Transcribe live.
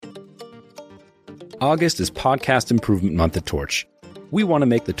August is Podcast Improvement Month at Torch. We want to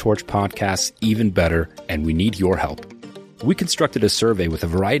make the Torch podcasts even better, and we need your help. We constructed a survey with a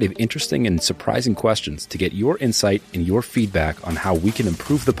variety of interesting and surprising questions to get your insight and your feedback on how we can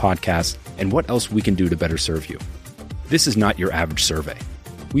improve the podcast and what else we can do to better serve you. This is not your average survey.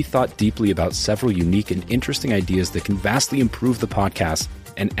 We thought deeply about several unique and interesting ideas that can vastly improve the podcast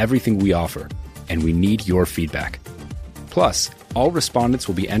and everything we offer, and we need your feedback. Plus, all respondents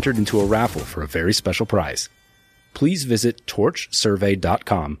will be entered into a raffle for a very special prize. Please visit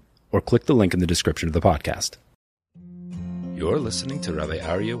torchsurvey.com or click the link in the description of the podcast. You're listening to Rabbi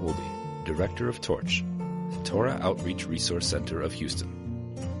Aryeh Wolbe, Director of Torch, the Torah Outreach Resource Center of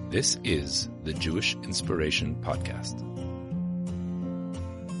Houston. This is the Jewish Inspiration Podcast.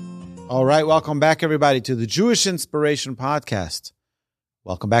 All right, welcome back, everybody, to the Jewish Inspiration Podcast.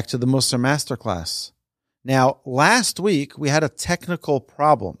 Welcome back to the Musar Masterclass. Now, last week, we had a technical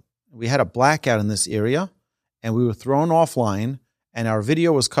problem. We had a blackout in this area, and we were thrown offline, and our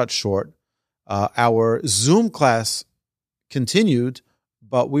video was cut short. Our Zoom class continued,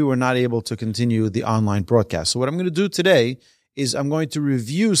 but we were not able to continue the online broadcast. So what I'm going to do today is I'm going to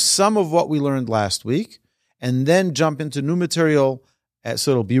review some of what we learned last week, and then jump into new material.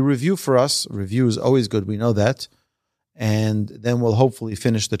 So it'll be a review for us. Review is always good, we know that. And then we'll hopefully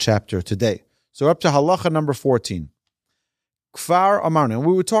finish the chapter today. So we're up to halacha number 14. Kfar amarnu. And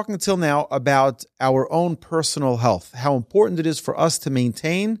we were talking until now about our own personal health, how important it is for us to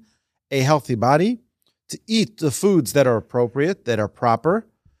maintain a healthy body, to eat the foods that are appropriate, that are proper,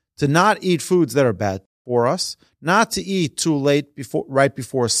 to not eat foods that are bad for us, not to eat too late, right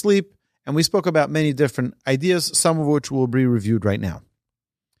before sleep. And we spoke about many different ideas, some of which will be reviewed right now.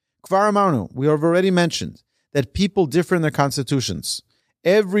 Kfar amarnu. We have already mentioned that people differ in their constitutions.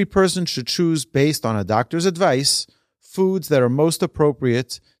 Every person should choose, based on a doctor's advice, foods that are most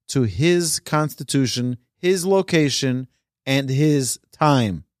appropriate to his constitution, his location, and his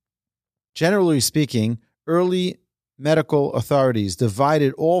time. Generally speaking, early medical authorities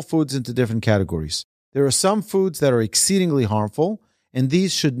divided all foods into different categories. There are some foods that are exceedingly harmful, and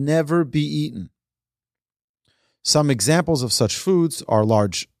these should never be eaten. Some examples of such foods are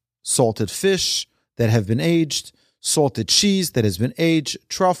large salted fish that have been aged, salted cheese that has been aged,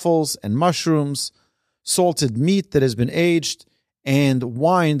 truffles and mushrooms, salted meat that has been aged, and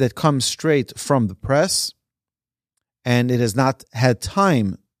wine that comes straight from the press, and it has not had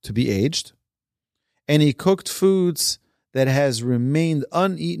time to be aged. Any cooked foods that has remained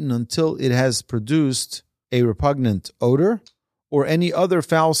uneaten until it has produced a repugnant odor, or any other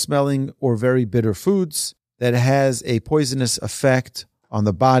foul-smelling or very bitter foods that has a poisonous effect on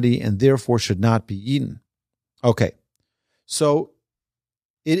the body and therefore should not be eaten. Okay, so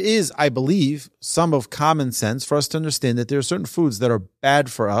it is, I believe, some of common sense for us to understand that there are certain foods that are bad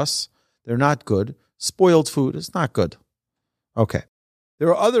for us. They're not good. Spoiled food is not good. Okay, there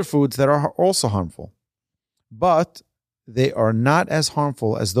are other foods that are also harmful, but they are not as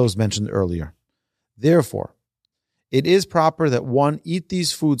harmful as those mentioned earlier. Therefore, it is proper that one eat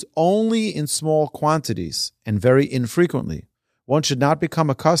these foods only in small quantities and very infrequently. One should not become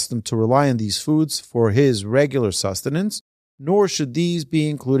accustomed to rely on these foods for his regular sustenance, nor should these be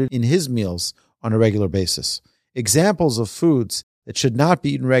included in his meals on a regular basis. Examples of foods that should not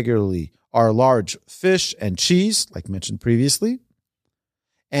be eaten regularly are large fish and cheese, like mentioned previously,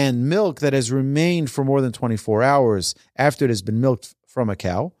 and milk that has remained for more than 24 hours after it has been milked from a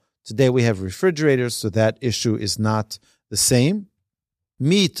cow. Today we have refrigerators, so that issue is not the same.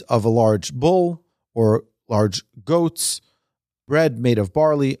 Meat of a large bull or large goats, bread made of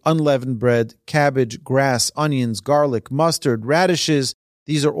barley, unleavened bread, cabbage, grass, onions, garlic, mustard, radishes.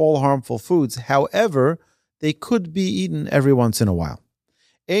 These are all harmful foods. However, they could be eaten every once in a while.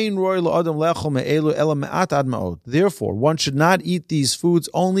 Therefore, one should not eat these foods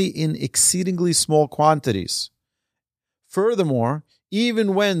only in exceedingly small quantities. Furthermore,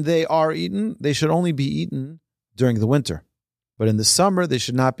 even when they are eaten, they should only be eaten during the winter. But in the summer, they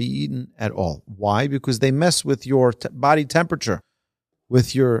should not be eaten at all. Why? Because they mess with your body temperature,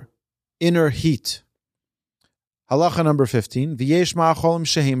 with your inner heat. Halacha number 15. V'yesh ma'acholim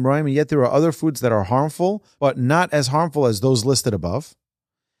shehem roim, and yet there are other foods that are harmful, but not as harmful as those listed above.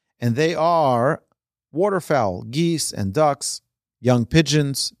 And they are waterfowl, geese and ducks, young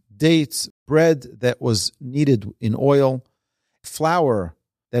pigeons, dates, bread that was kneaded in oil, flour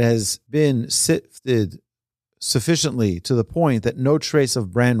that has been sifted sufficiently to the point that no trace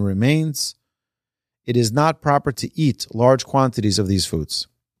of bran remains. It is not proper to eat large quantities of these foods.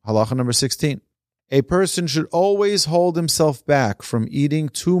 Halacha number 16. A person should always hold himself back from eating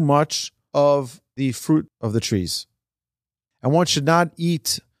too much of the fruit of the trees. And one should not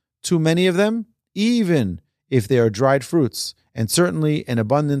eat too many of them, even if they are dried fruits, and certainly an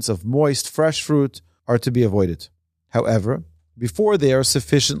abundance of moist, fresh fruit are to be avoided. However, before they are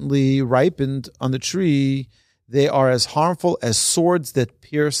sufficiently ripened on the tree, they are as harmful as swords that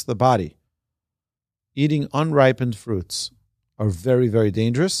pierce the body. Eating unripened fruits are very, very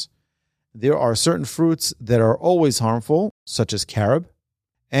dangerous. There are certain fruits that are always harmful, such as carob,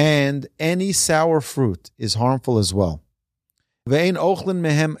 and any sour fruit is harmful as well. And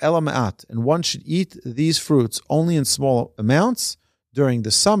one should eat these fruits only in small amounts during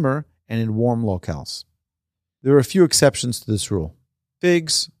the summer and in warm locales. There are a few exceptions to this rule.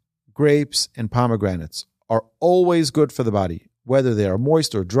 Figs, grapes, and pomegranates are always good for the body, whether they are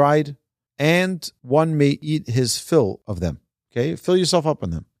moist or dried, and one may eat his fill of them. Okay, fill yourself up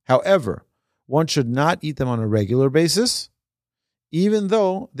on them. However, one should not eat them on a regular basis, even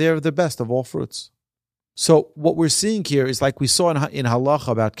though they are the best of all fruits. So what we're seeing here is like we saw in halacha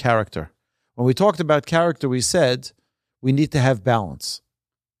about character. When we talked about character, we said we need to have balance.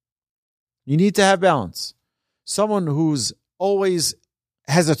 You need to have balance. Someone who's always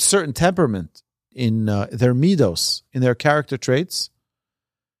has a certain temperament in their midos, in their character traits,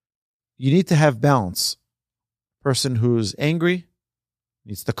 you need to have balance. A person who's angry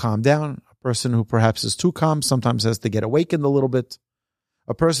needs to calm down. A person who perhaps is too calm sometimes has to get awakened a little bit.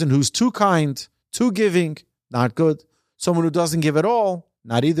 A person who's too kind, too giving, not good. Someone who doesn't give at all,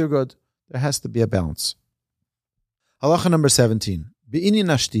 not either good. There has to be a balance. Halacha number 17.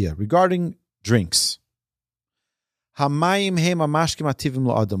 Be'inyan ashtiya, regarding drinks. Hamayim hema mashkim ativim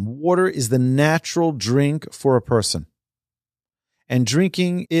la'adam. Water is the natural drink for a person. And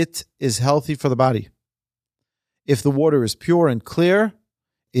drinking it is healthy for the body. If the water is pure and clear,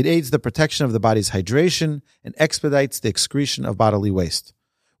 it aids the protection of the body's hydration and expedites the excretion of bodily waste.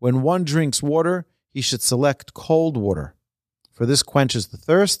 When one drinks water, he should select cold water, for this quenches the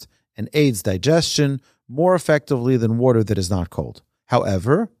thirst and aids digestion more effectively than water that is not cold.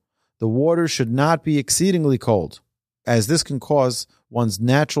 However, the water should not be exceedingly cold, as this can cause one's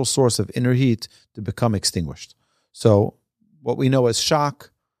natural source of inner heat to become extinguished. So, what we know as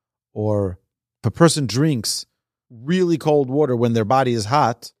shock, or if a person drinks really cold water when their body is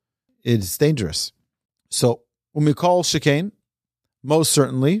hot, it's dangerous. So, umikol shekain, most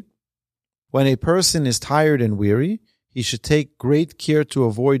certainly, when a person is tired and weary, he should take great care to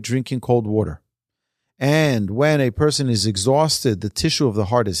avoid drinking cold water. And when a person is exhausted, the tissue of the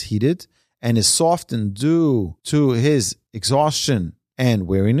heart is heated and is softened due to his exhaustion and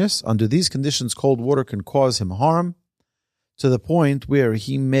weariness. Under these conditions, cold water can cause him harm to the point where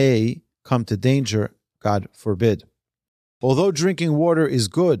he may come to danger, God forbid. Although drinking water is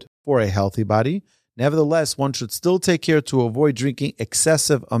good for a healthy body, nevertheless, one should still take care to avoid drinking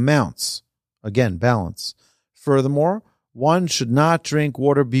excessive amounts. Again, balance. Furthermore, one should not drink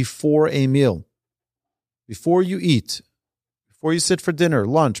water before a meal. Before you eat, before you sit for dinner,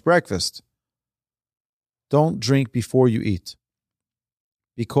 lunch, breakfast, don't drink before you eat,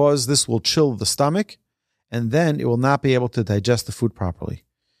 because this will chill the stomach and then it will not be able to digest the food properly.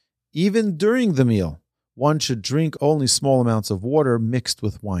 Even during the meal, one should drink only small amounts of water mixed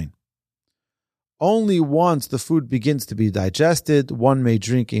with wine. Only once the food begins to be digested, one may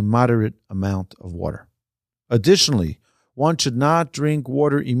drink a moderate amount of water. Additionally, one should not drink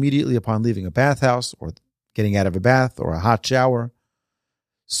water immediately upon leaving a bathhouse or getting out of a bath or a hot shower,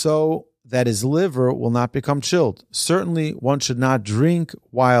 so that his liver will not become chilled. Certainly, one should not drink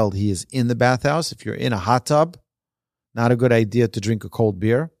while he is in the bathhouse. If you're in a hot tub, not a good idea to drink a cold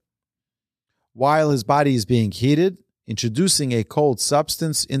beer. While his body is being heated, introducing a cold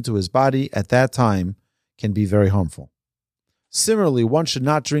substance into his body at that time can be very harmful. Similarly, one should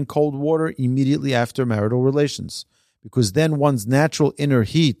not drink cold water immediately after marital relations, because then one's natural inner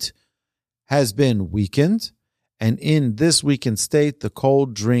heat has been weakened, and in this weakened state, the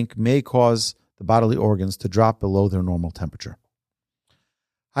cold drink may cause the bodily organs to drop below their normal temperature.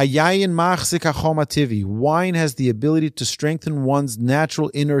 Hayayin machzik hachom hativi. Wine has the ability to strengthen one's natural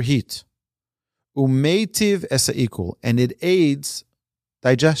inner heat. Umeitiv esa'ikul, and it aids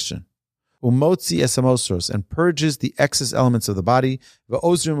digestion. Umotzi esamosros, and purges the excess elements of the body.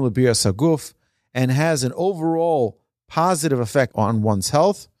 Ve'ozrim lebir saguf, and has an overall positive effect on one's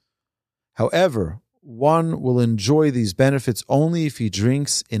health. However, one will enjoy these benefits only if he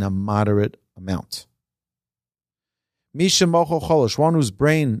drinks in a moderate amount. Misha mocho cholosh, one whose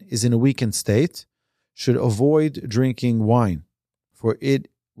brain is in a weakened state, should avoid drinking wine, for it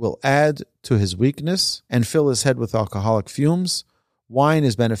will add to his weakness and fill his head with alcoholic fumes. Wine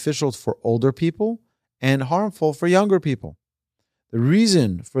is beneficial for older people and harmful for younger people. The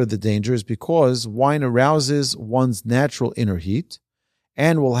reason for the danger is because wine arouses one's natural inner heat,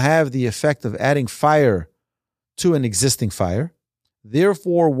 and will have the effect of adding fire to an existing fire.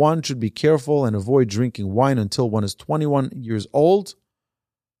 Therefore, one should be careful and avoid drinking wine until one is 21 years old,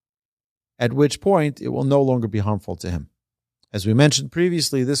 at which point it will no longer be harmful to him. As we mentioned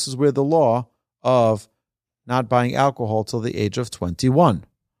previously, this is where the law of not buying alcohol till the age of 21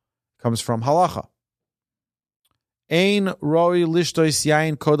 comes from halacha. Ein roi lishtois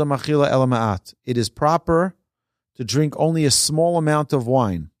yain kodam achila ela ma'at. It is proper to drink only a small amount of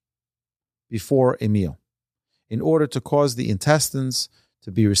wine before a meal, in order to cause the intestines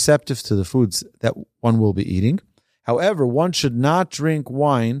to be receptive to the foods that one will be eating. However, one should not drink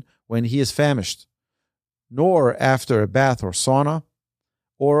wine when he is famished, nor after a bath or sauna,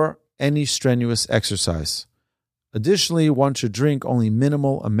 or any strenuous exercise. Additionally, one should drink only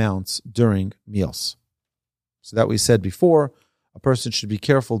minimal amounts during meals. So that we said before, a person should be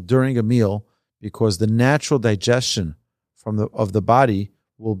careful during a meal because the natural digestion of the body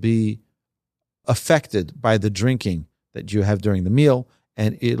will be affected by the drinking that you have during the meal,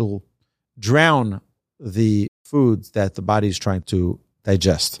 and it'll drown the foods that the body is trying to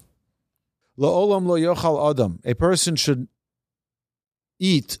digest. La'olam lo yochal adam. A person should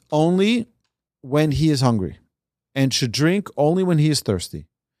eat only when he is hungry and should drink only when he is thirsty.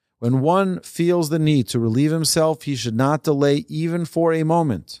 When one feels the need to relieve himself, he should not delay even for a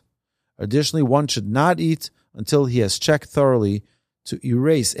moment. Additionally, one should not eat until he has checked thoroughly to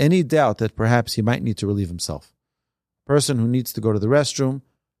erase any doubt that perhaps he might need to relieve himself. A person who needs to go to the restroom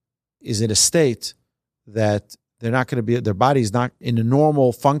is in a state that their body is not in a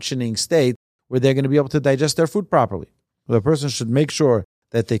normal functioning state where they're going to be able to digest their food properly. So the person should make sure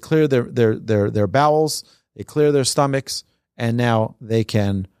that they clear their bowels, they clear their stomachs, and now they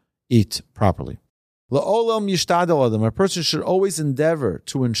can eat properly. La'olam yishtadel adam. A person should always endeavor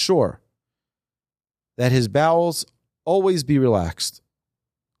to ensure that his bowels always be relaxed,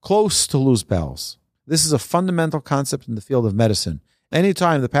 close to loose bowels. This is a fundamental concept in the field of medicine.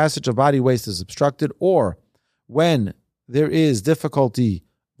 Anytime the passage of body waste is obstructed, or when there is difficulty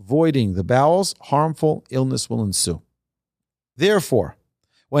voiding the bowels, harmful illness will ensue. Therefore,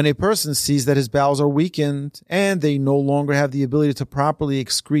 when a person sees that his bowels are weakened and they no longer have the ability to properly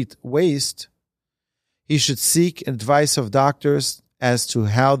excrete waste, he should seek advice of doctors as to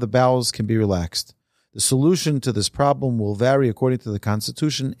how the bowels can be relaxed. The solution to this problem will vary according to the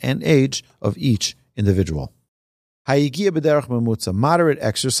constitution and age of each individual. Hayigia b'derech memutza. Moderate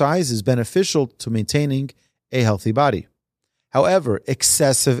exercise is beneficial to maintaining a healthy body. However,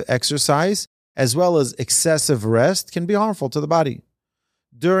 excessive exercise as well as excessive rest can be harmful to the body.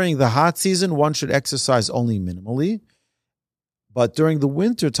 During the hot season, one should exercise only minimally, but during the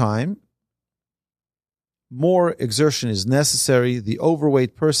winter time, more exertion is necessary. The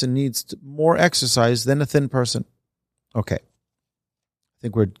overweight person needs more exercise than a thin person. Okay. I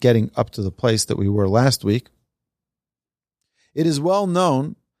think we're getting up to the place that we were last week. It is well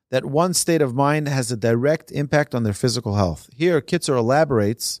known that one's state of mind has a direct impact on their physical health. Here, Kitzur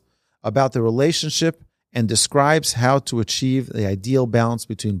elaborates about the relationship and describes how to achieve the ideal balance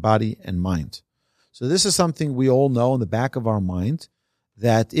between body and mind. So this is something we all know in the back of our mind,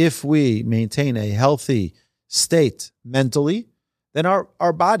 that if we maintain a healthy state mentally, then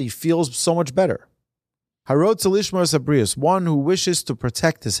our body feels so much better. Harot Lishmar Sabrius, one who wishes to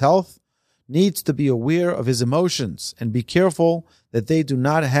protect his health, needs to be aware of his emotions and be careful that they do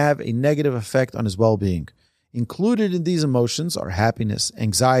not have a negative effect on his well-being. Included in these emotions are happiness,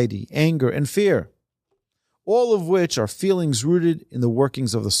 anxiety, anger, and fear, all of which are feelings rooted in the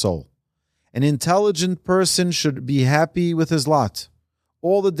workings of the soul. An intelligent person should be happy with his lot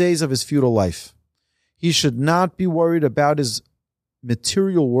all the days of his futile life. He should not be worried about his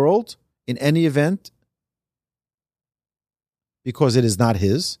material world in any event because it is not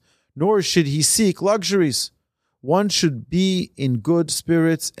his, nor should he seek luxuries. One should be in good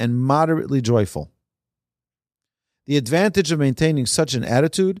spirits and moderately joyful. The advantage of maintaining such an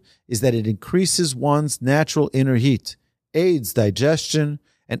attitude is that it increases one's natural inner heat, aids digestion,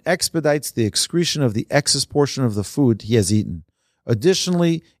 and expedites the excretion of the excess portion of the food he has eaten.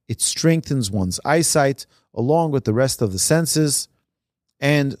 Additionally, it strengthens one's eyesight along with the rest of the senses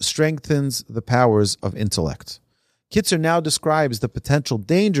and strengthens the powers of intellect. Kitzur now describes the potential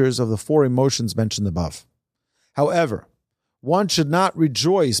dangers of the four emotions mentioned above. However, one should not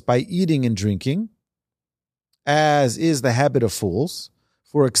rejoice by eating and drinking, as is the habit of fools,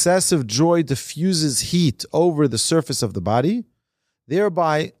 for excessive joy diffuses heat over the surface of the body,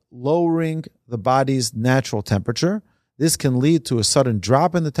 thereby lowering the body's natural temperature. This can lead to a sudden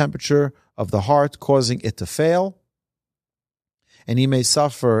drop in the temperature of the heart, causing it to fail, and he may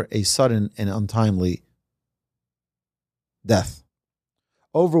suffer a sudden and untimely death.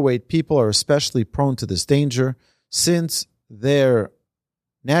 Overweight people are especially prone to this danger since their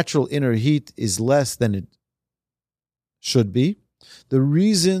natural inner heat is less than it should be. The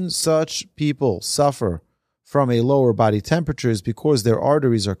reason such people suffer from a lower body temperature is because their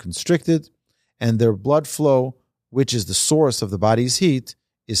arteries are constricted and their blood flow, which is the source of the body's heat,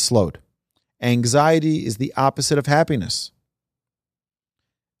 is slowed. Anxiety is the opposite of happiness,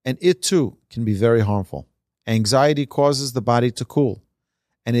 and it too can be very harmful. Anxiety causes the body to cool,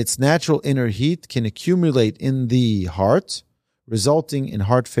 and its natural inner heat can accumulate in the heart, resulting in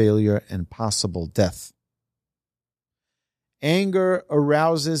heart failure and possible death. Anger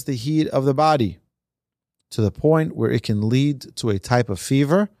arouses the heat of the body to the point where it can lead to a type of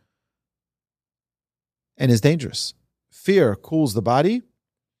fever and is dangerous. Fear cools the body,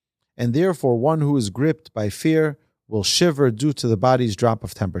 and therefore one who is gripped by fear will shiver due to the body's drop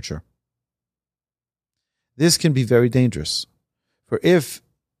of temperature. This can be very dangerous, for if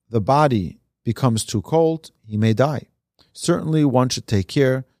the body becomes too cold, he may die. Certainly one should take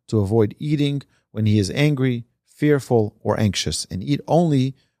care to avoid eating when he is angry, fearful, or anxious, and eat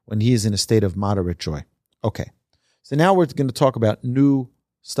only when he is in a state of moderate joy. Okay, so now we're going to talk about new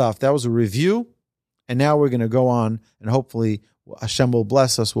stuff. That was a review, and now we're going to go on, and hopefully Hashem will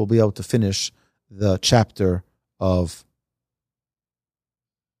bless us. We'll be able to finish the chapter of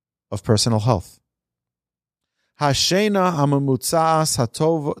personal health. Hashena hamamutzaas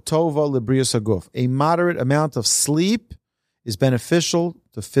hatova librius haguf. A moderate amount of sleep is beneficial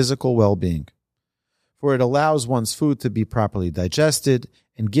to physical well-being, for it allows one's food to be properly digested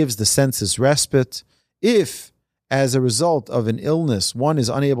and gives the senses respite. If, as a result of an illness, one is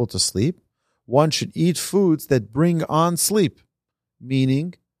unable to sleep, one should eat foods that bring on sleep,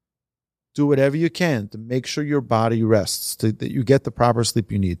 meaning do whatever you can to make sure your body rests, that you get the proper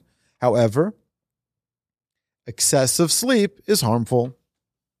sleep you need. However, excessive sleep is harmful,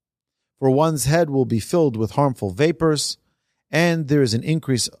 for one's head will be filled with harmful vapors, and there is an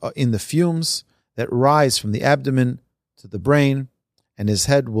increase in the fumes that rise from the abdomen to the brain, and his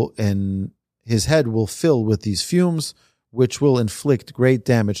head will fill with these fumes, which will inflict great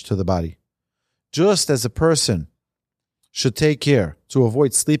damage to the body. Just as a person should take care to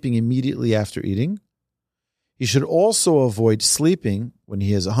avoid sleeping immediately after eating, he should also avoid sleeping when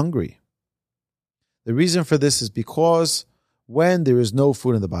he is hungry. The reason for this is because when there is no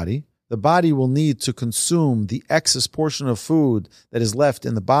food in the body will need to consume the excess portion of food that is left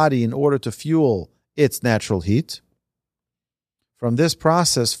in the body in order to fuel its natural heat. From this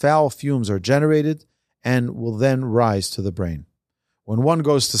process, foul fumes are generated and will then rise to the brain. When one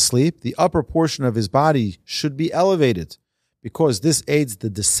goes to sleep, the upper portion of his body should be elevated because this aids the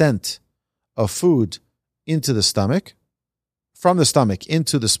descent of food into the stomach, from the stomach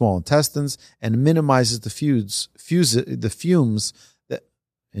into the small intestines, and minimizes the fumes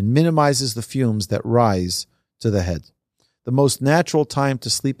that rise to the head. The most natural time to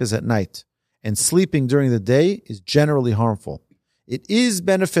sleep is at night, and sleeping during the day is generally harmful. It is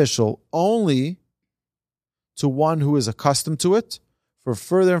beneficial only to one who is accustomed to it. For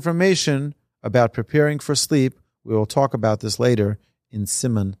further information about preparing for sleep, we will talk about this later in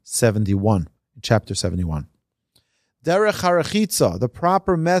Siman 71, chapter 71. Derech harachitza, the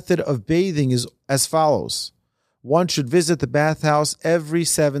proper method of bathing is as follows. One should visit the bathhouse every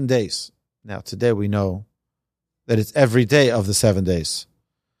 7 days. Now, today we know that it's every day of the 7 days.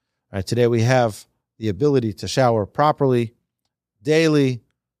 All right, today we have the ability to shower properly, daily.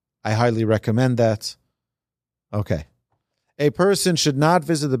 I highly recommend that. Okay. A person should not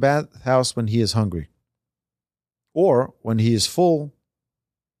visit the bathhouse when he is hungry, or when he is full,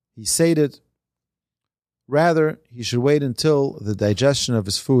 he's sated. Rather, he should wait until the digestion of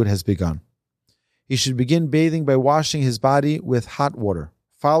his food has begun. He should begin bathing by washing his body with hot water,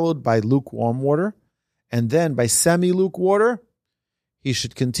 followed by lukewarm water, and then by semi-lukewarm water. He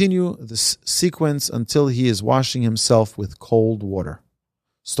should continue this sequence until he is washing himself with cold water.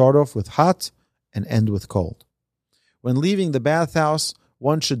 Start off with hot and end with cold. When leaving the bathhouse,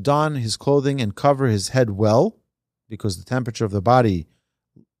 one should don his clothing and cover his head well, because the temperature of the body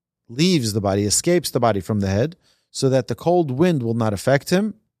leaves the body, escapes the body from the head, so that the cold wind will not affect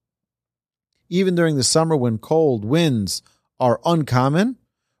him. Even during the summer when cold winds are uncommon,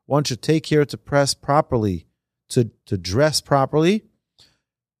 one should take care to dress properly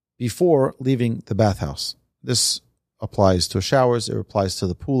before leaving the bathhouse. This applies to showers, it applies to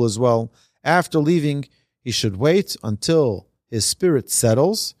the pool as well. After leaving, he should wait until his spirit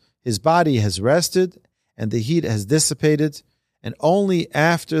settles, his body has rested, and the heat has dissipated, and only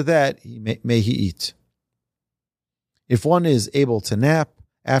after that may he eat. If one is able to nap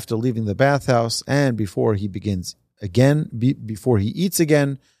after leaving the bathhouse and before he begins again before he eats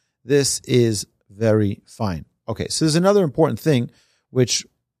again. This is very fine. Okay, so there's another important thing which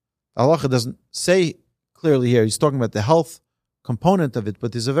halacha doesn't say clearly here. He's talking about the health component of it,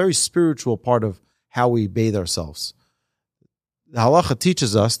 but there's a very spiritual part of how we bathe ourselves. The halacha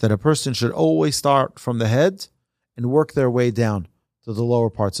teaches us that a person should always start from the head and work their way down to the lower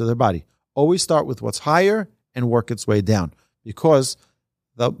parts of their body. Always start with what's higher and work its way down, because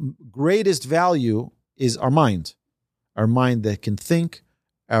the greatest value is our mind that can think,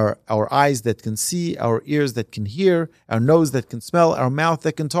 our eyes that can see, our ears that can hear, our nose that can smell, our mouth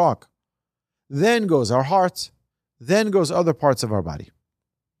that can talk. Then goes our heart, then goes other parts of our body.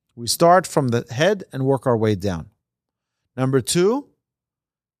 We start from the head and work our way down. Number two,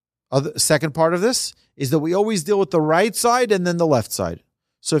 second part of this is that we always deal with the right side and then the left side.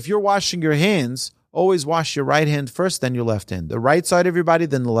 So if you're washing your hands, always wash your right hand first, then your left hand. The right side of your body,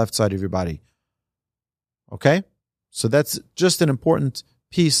 then the left side of your body. Okay? So that's just an important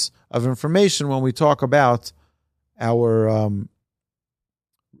piece of information when we talk about our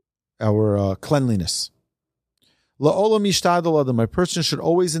cleanliness. La'olam yishtadel adam. A person should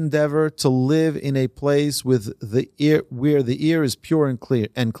always endeavor to live in a place with the ear, where the ear is pure and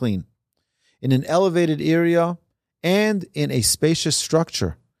clean, in an elevated area and in a spacious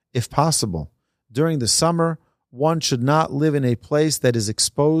structure, if possible. During the summer, one should not live in a place that is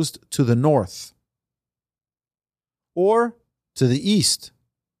exposed to the north or to the east.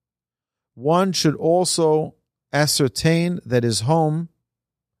 One should also ascertain that his home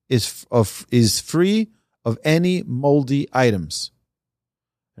is free of any moldy items.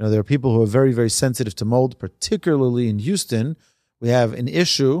 You know, there are people who are very, very sensitive to mold, particularly in Houston. We have an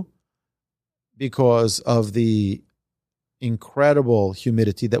issue because of the incredible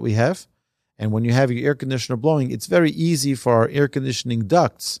humidity that we have. And when you have your air conditioner blowing, it's very easy for our air conditioning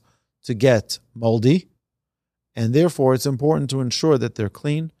ducts to get moldy. And therefore, it's important to ensure that they're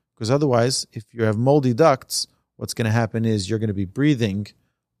clean, because otherwise, if you have moldy ducts, what's going to happen is you're going to be breathing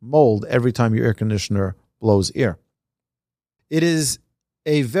mold every time your air conditioner blows air. It is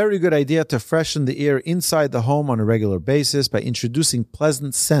a very good idea to freshen the air inside the home on a regular basis by introducing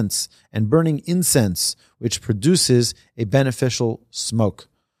pleasant scents and burning incense, which produces a beneficial smoke.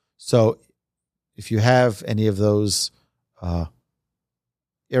 So if you have any of those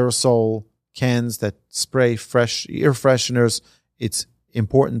aerosol cans that spray fresh air fresheners, it's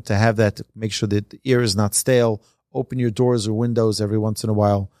important to have that to make sure that the air is not stale. Open your doors or windows every once in a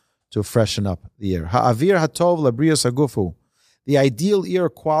while to freshen up the air. Ha'avir hatov labrios hagufu. The ideal air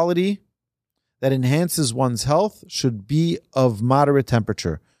quality that enhances one's health should be of moderate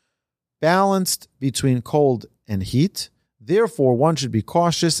temperature, balanced between cold and heat. Therefore, one should be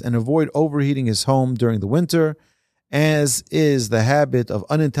cautious and avoid overheating his home during the winter, as is the habit of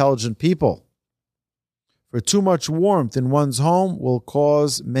unintelligent people. For too much warmth in one's home will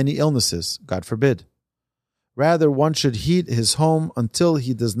cause many illnesses, God forbid. Rather, one should heat his home until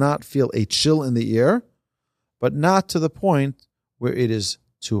he does not feel a chill in the air, but not to the point where it is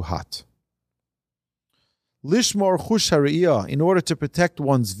too hot. Lishmor chush hariyah, in order to protect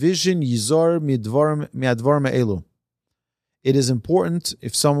one's vision, yizor miadvar me'elu. It is important,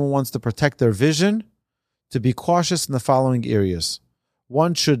 if someone wants to protect their vision, to be cautious in the following areas.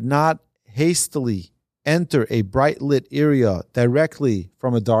 One should not hastily enter a bright lit area directly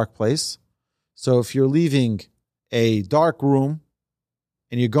from a dark place. So if you're leaving a dark room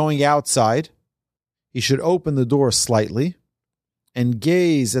and you're going outside, you should open the door slightly and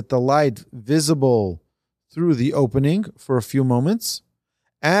gaze at the light visible through the opening for a few moments.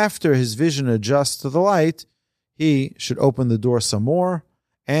 After his vision adjusts to the light, he should open the door some more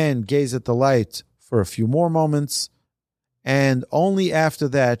and gaze at the light for a few more moments. And only after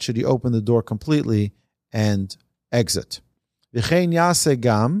that should he open the door completely and exit. V'chein yaseh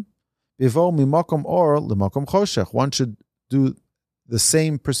gam bivo mimakom or lemakom choshech. One should do the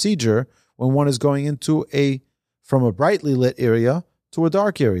same procedure when one is going from a brightly lit area to a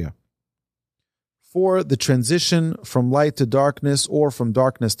dark area. For the transition from light to darkness or from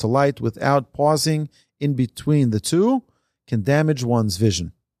darkness to light without pausing in between the two can damage one's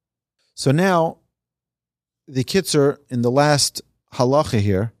vision. So now, the Kitzur in the last halacha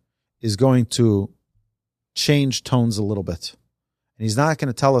here is going to change tones a little bit. And he's not going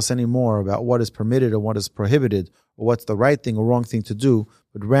to tell us any more about what is permitted or what is prohibited or what's the right thing or wrong thing to do,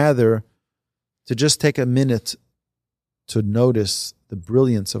 but rather to just take a minute to notice the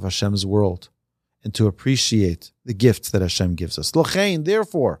brilliance of Hashem's world and to appreciate the gifts that Hashem gives us. L'chein,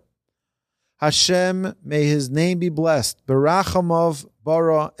 therefore, Hashem, may his name be blessed, Berachamav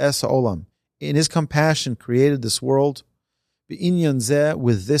bara es ha'olam. In his compassion created this world, B'inyan zeh,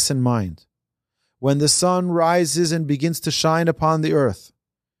 with this in mind. When the sun rises and begins to shine upon the earth,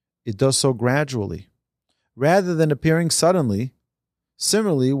 it does so gradually, rather than appearing suddenly.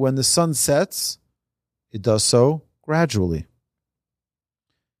 Similarly, when the sun sets, it does so gradually.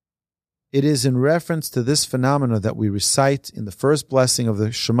 It is in reference to this phenomena that we recite in the first blessing of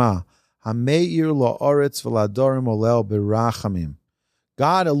the Shema, HaMeir la'aretz v'ladorim olel berachamim.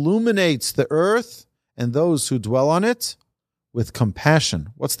 God illuminates the earth and those who dwell on it with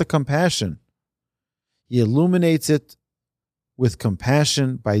compassion. What's the compassion? He illuminates it with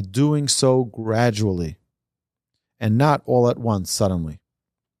compassion by doing so gradually and not all at once suddenly.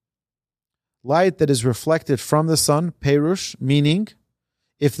 Light that is reflected from the sun, Perush, meaning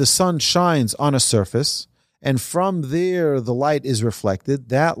if the sun shines on a surface and from there the light is reflected,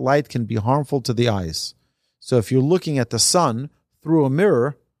 that light can be harmful to the eyes. So if you're looking at the sun through a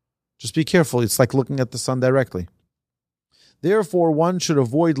mirror, just be careful. It's like looking at the sun directly. Therefore, one should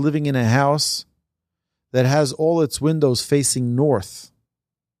avoid living in a house that has all its windows facing north.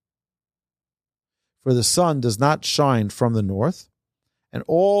 For the sun does not shine from the north, and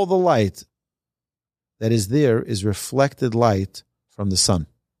all the light that is there is reflected light from the sun.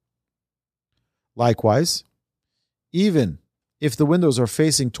 Likewise, even if the windows are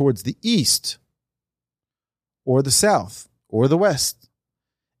facing towards the east, or the south, or the west,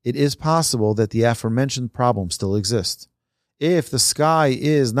 it is possible that the aforementioned problem still exists. If the sky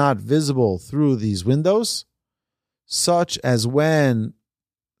is not visible through these windows, such as when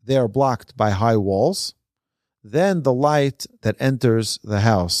they are blocked by high walls, then the light that enters the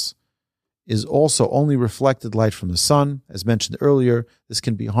house is also only reflected light from the sun. As mentioned earlier, this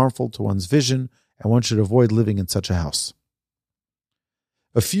can be harmful to one's vision, and one should avoid living in such a house.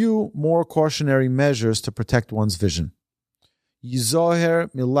 A few more cautionary measures to protect one's vision.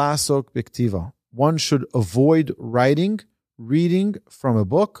 Yizoher milasok biktiva. One should avoid reading from a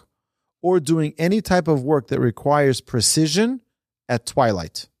book, or doing any type of work that requires precision at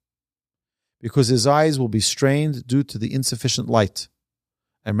twilight, because his eyes will be strained due to the insufficient light.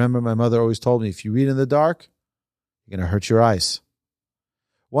 I remember my mother always told me, if you read in the dark, you're going to hurt your eyes.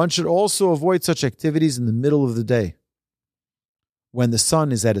 One should also avoid such activities in the middle of the day, when the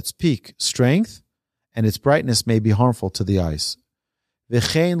sun is at its peak strength, and its brightness may be harmful to the eyes.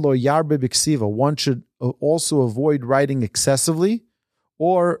 V'chein lo yarbe b'ksiva. One should also avoid writing excessively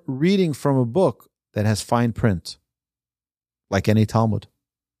or reading from a book that has fine print, like any Talmud,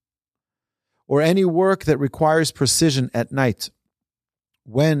 or any work that requires precision at night,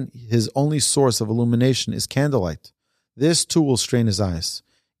 when his only source of illumination is candlelight. This too will strain his eyes.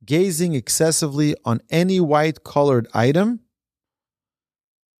 Gazing excessively on any white-colored item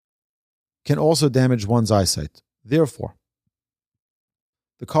can also damage one's eyesight. Therefore,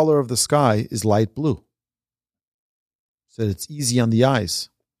 the color of the sky is light blue, so that it's easy on the eyes,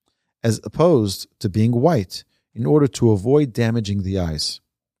 as opposed to being white, in order to avoid damaging the eyes.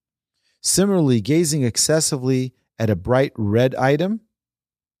 Similarly, gazing excessively at a bright red item,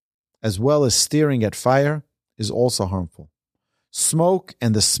 as well as staring at fire, is also harmful. Smoke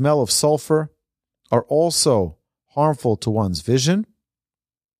and the smell of sulfur are also harmful to one's vision.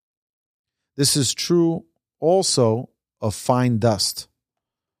 This is true also of fine dust,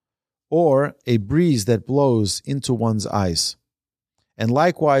 or a breeze that blows into one's eyes. And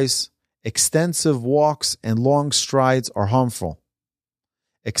likewise, extensive walks and long strides are harmful.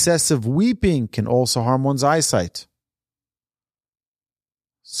 Excessive weeping can also harm one's eyesight.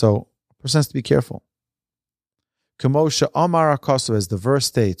 So, a person has to be careful. Kamosha Amar Akasu, as the verse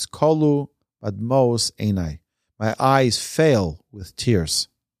states, Kolu badmos einai. My eyes fail with tears.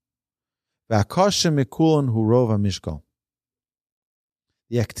 V'akosha mikulon hurova mishkal.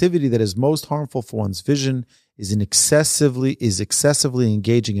 The activity that is most harmful for one's vision is excessively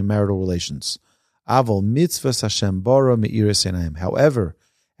engaging in marital relations. Avol mitzvahs Hashem bara meiris einayim. However,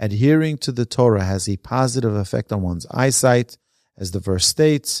 adhering to the Torah has a positive effect on one's eyesight, as the verse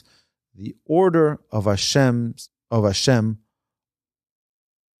states, the orders of Hashem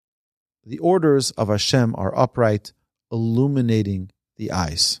are upright, illuminating the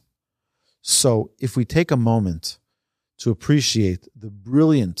eyes. So, if we take a moment to appreciate the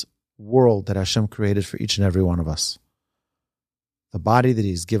brilliant world that Hashem created for each and every one of us, the body that He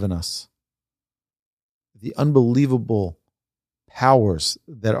has given us, the unbelievable powers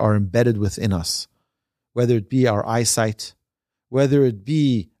that are embedded within us, whether it be our eyesight, whether it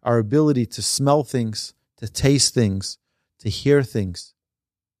be our ability to smell things, to taste things, to hear things,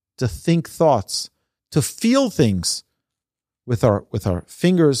 to think thoughts, to feel things with our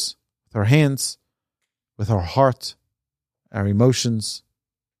fingers, with our hands, with our heart, our emotions.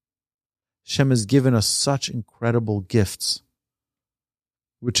 Hashem has given us such incredible gifts,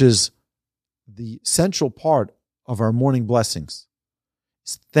 which is the central part of our morning blessings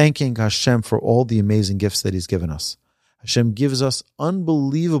is thanking Hashem for all the amazing gifts that He's given us. Hashem gives us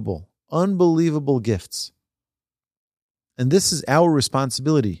unbelievable gifts. And this is our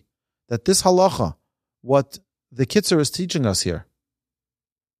responsibility, that this halacha, what the Kitzur is teaching us here,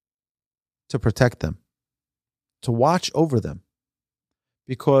 to protect them, to watch over them.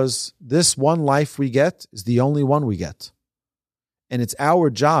 Because this one life we get is the only one we get. And it's our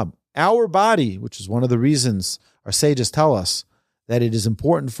job, our body, which is one of the reasons our sages tell us that it is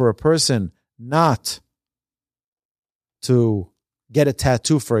important for a person not to get a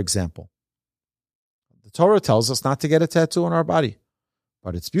tattoo, for example. The Torah tells us not to get a tattoo on our body.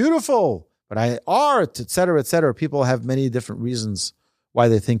 But it's beautiful, but art, etc., etc. People have many different reasons why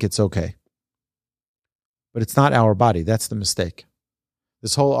they think it's okay. But it's not our body. That's the mistake.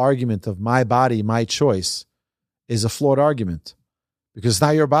 This whole argument of my body, my choice is a flawed argument because it's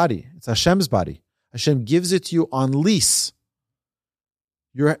not your body. It's Hashem's body. Hashem gives it to you on lease.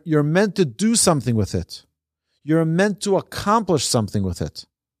 You're meant to do something with it. You're meant to accomplish something with it.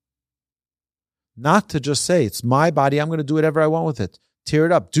 Not to just say, it's my body, I'm going to do whatever I want with it. Tear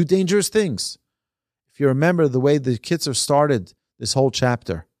it up. Do dangerous things. If you remember the way the Kitzur started this whole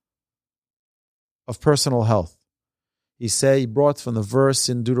chapter of personal health, he brought from the verse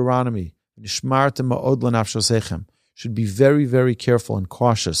in Deuteronomy, should be very, very careful and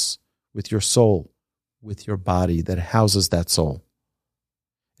cautious with your soul, with your body that houses that soul.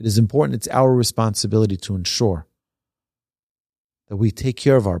 It is important, it's our responsibility to ensure that we take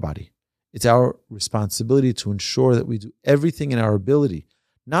care of our body. It's our responsibility to ensure that we do everything in our ability,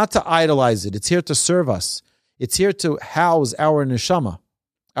 not to idolize it. It's here to serve us. It's here to house our neshama,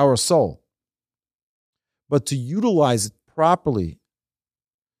 our soul, but to utilize it properly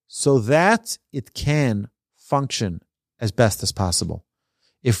so that it can function as best as possible.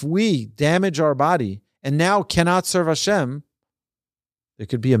 If we damage our body and now cannot serve Hashem, there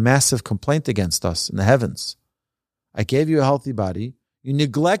could be a massive complaint against us in the heavens. I gave you a healthy body, you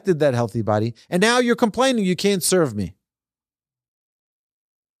neglected that healthy body, and now you're complaining you can't serve me.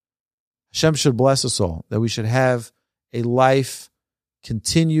 Hashem should bless us all, that we should have a life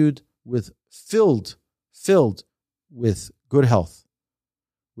continued with filled with good health,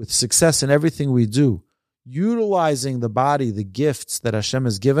 with success in everything we do, utilizing the body, the gifts that Hashem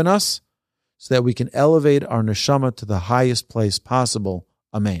has given us, so that we can elevate our neshama to the highest place possible.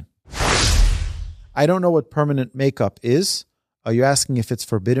 Amen. I don't know what permanent makeup is. Are you asking if it's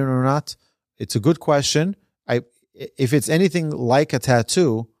forbidden or not? It's a good question. If it's anything like a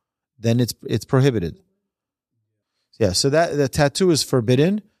tattoo, then it's prohibited. Yeah, so that the tattoo is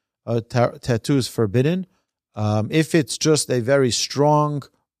forbidden. Tattoo is forbidden. If it's just a very strong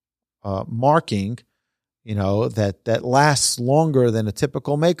marking, that lasts longer than a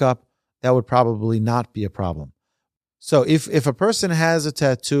typical makeup, that would probably not be a problem. So if a person has a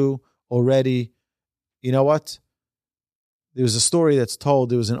tattoo already, you know what? There was a story that's told.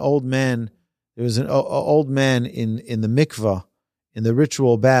 There was an old man. There was an old man in the mikvah, in the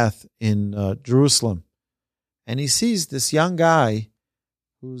ritual bath in Jerusalem, and he sees this young guy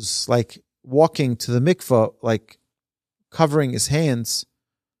who's like walking to the mikvah, like covering his hands.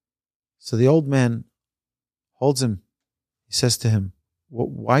 So the old man holds him. He says to him,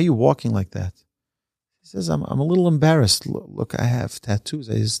 "Why are you walking like that?" He says, I'm a little embarrassed. Look, I have tattoos.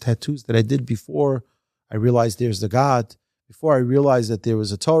 I have tattoos that I did before I realized there's the God, before I realized that there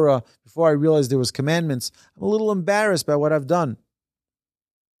was a Torah, before I realized there was commandments. I'm a little embarrassed by what I've done.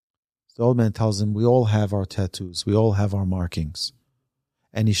 The old man tells him, we all have our tattoos. We all have our markings.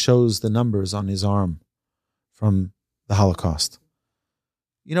 And he shows the numbers on his arm from the Holocaust.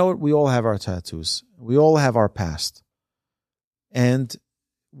 You know what? We all have our tattoos. We all have our past. And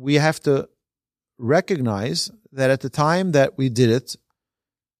we have to recognize that at the time that we did it,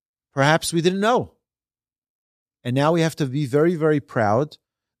 perhaps we didn't know. And now we have to be very, very proud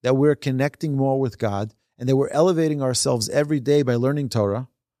that we're connecting more with God and that we're elevating ourselves every day by learning Torah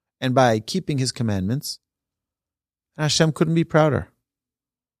and by keeping His commandments. And Hashem couldn't be prouder.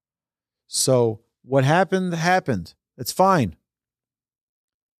 So what happened, happened. It's fine.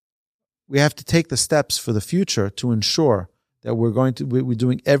 We have to take the steps for the future to ensure that we're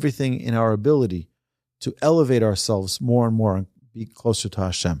doing everything in our ability to elevate ourselves more and more and be closer to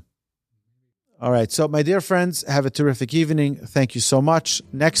Hashem. All right, so my dear friends, have a terrific evening. Thank you so much.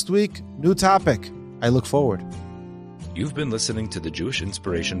 Next week, new topic. I look forward. You've been listening to the Jewish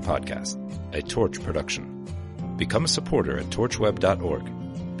Inspiration Podcast, a Torch production. Become a supporter at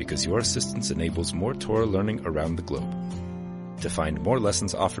torchweb.org because your assistance enables more Torah learning around the globe. To find more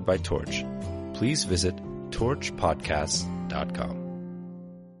lessons offered by Torch, please visit torchpodcasts.com.